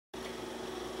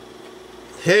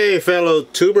Hey fellow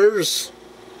tubers,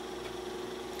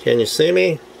 can you see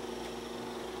me?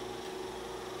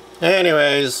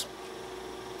 Anyways,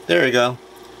 there you go.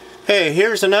 Hey,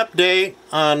 here's an update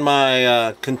on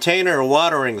my container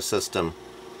watering system.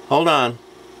 Hold on.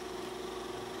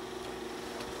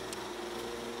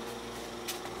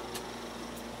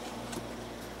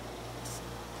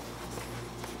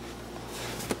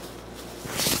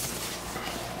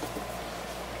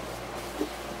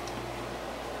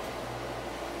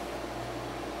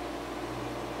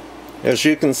 As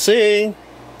you can see,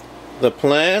 the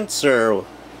plants are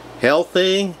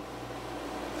healthy.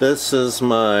 This is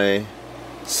my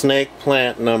snake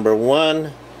plant number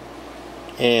 1,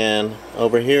 and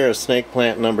over here is snake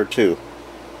plant number 2.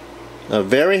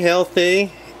 Very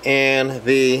healthy, and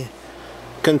the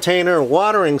container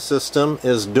watering system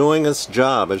is doing its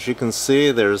job. As you can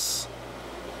see, there's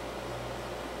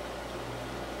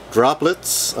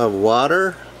droplets of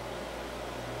water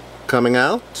coming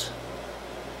out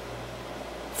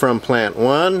from plant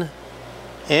 1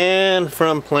 and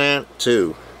from plant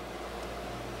 2.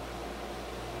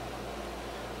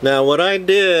 Now what I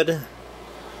did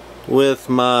with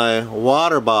my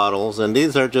water bottles, and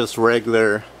these are just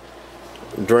regular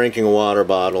drinking water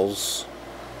bottles,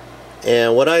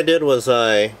 and what I did was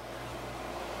I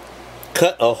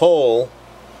cut a hole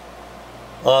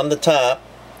on the top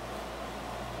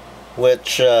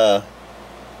which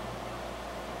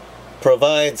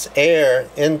provides air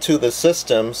into the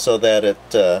system so that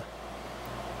the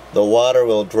water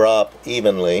will drop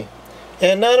evenly.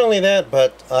 And not only that,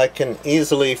 but I can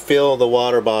easily fill the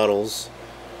water bottles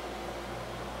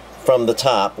from the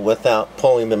top without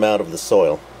pulling them out of the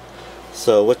soil.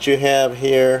 So what you have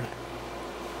here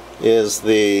is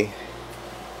the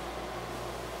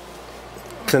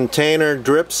container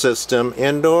drip system,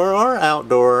 indoor or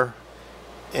outdoor,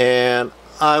 and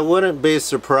I wouldn't be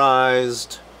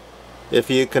surprised if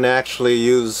you can actually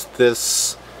use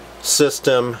this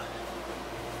system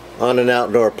on an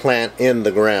outdoor plant in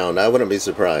the ground. I wouldn't be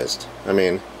surprised. I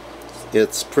mean,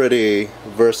 it's pretty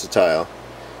versatile.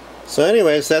 So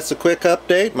anyways, that's a quick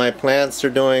update. My plants are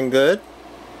doing good,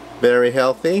 very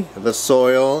healthy. The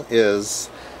soil is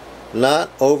not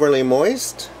overly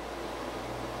moist.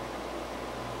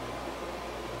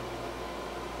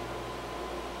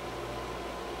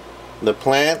 The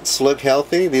plants look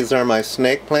healthy. These are my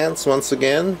snake plants once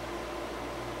again.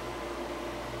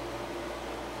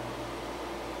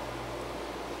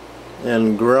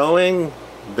 And growing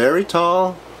very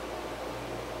tall.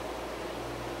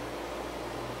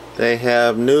 They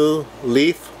have new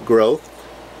leaf growth.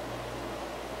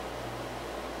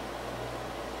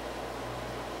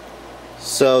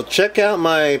 So check out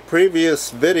my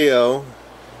previous video.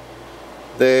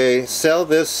 They sell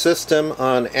this system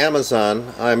on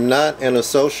Amazon. I'm not an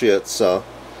associate, so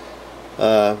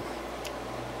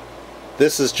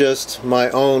this is just my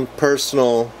own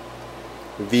personal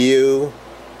view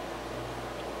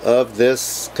of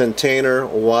this container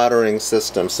watering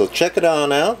system. So check it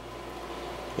on out,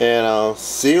 and I'll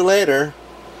see you later.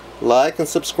 Like and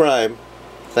subscribe.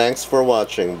 Thanks for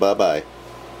watching. Bye-bye.